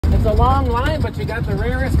It's a long line, but you got the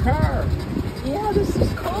rarest car. Yeah, this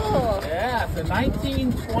is cool. Yeah, it's a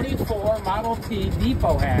 1924 Model T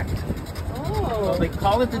depot hack. Oh. So they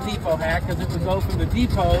call it the depot hack because it would go from the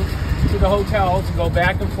depots to the hotels and go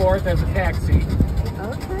back and forth as a taxi.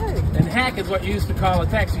 Okay. And hack is what you used to call a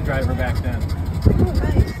taxi driver back then. Oh,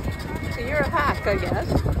 nice. So you're a hack, I guess.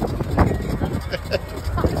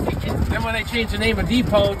 Then when they changed the name of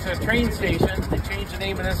depot to train station, they changed the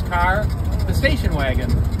name of this car to station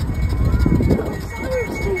wagon. Where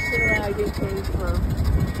station wagon came from.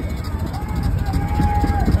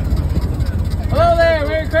 Hello there,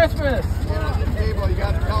 Merry Christmas! You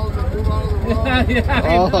got to tell them to move out of the road.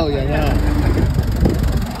 Yeah, Oh, yeah.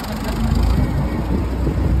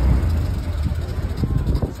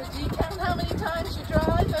 So do you count how many times you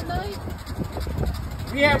drive a night?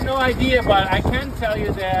 We have no idea, but I can tell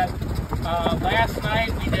you that last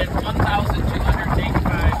night we did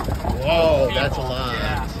 1,285. Whoa, people. that's a lot.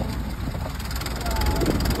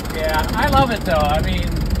 Yeah, I love it though. I mean,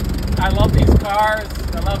 I love these cars.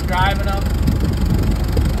 I love driving them.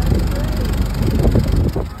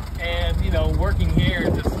 And, you know, working here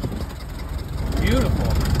is just beautiful.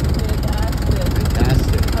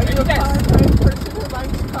 Fantastic. Are you a car person who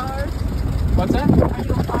likes cars? What's that? Are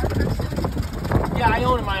you a car person? Yeah, I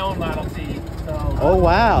own my own Model T. So Oh,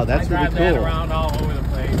 wow, that's I really drive that cool. around all over the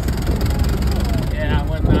place. Yeah,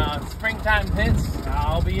 when springtime hits,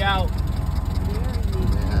 I'll be out.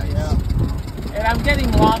 Nice. Yeah. And I'm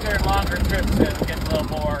getting longer and longer trips in, getting a little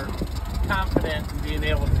more confident in being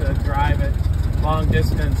able to drive it long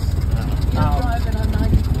distance. You don't drive it on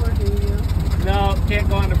 94, do you? No, can't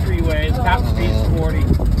go on the freeways. Top speed's 40.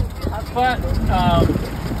 But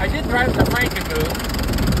I did drive to Frankenmuth,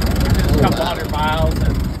 which is a couple hundred miles,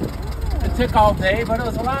 and it took all day, but it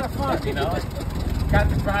was a lot of fun, you know. Got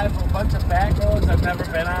to drive a bunch of back roads I've never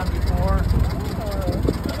been on before.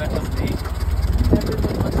 So that was neat.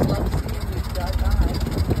 Everyone must love seeing you drive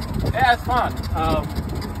by. Yeah, it's fun.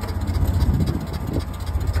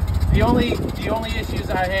 The only issues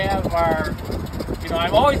I have are, you know,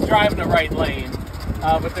 I'm always driving the right lane,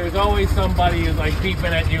 but there's always somebody who's like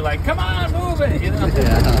beeping at you, like, "Come on, move it," you know.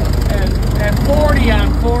 Yeah. And 40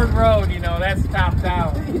 on Ford Road, you know, that's topped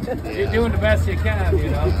out. You're doing the best you can, you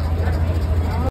know.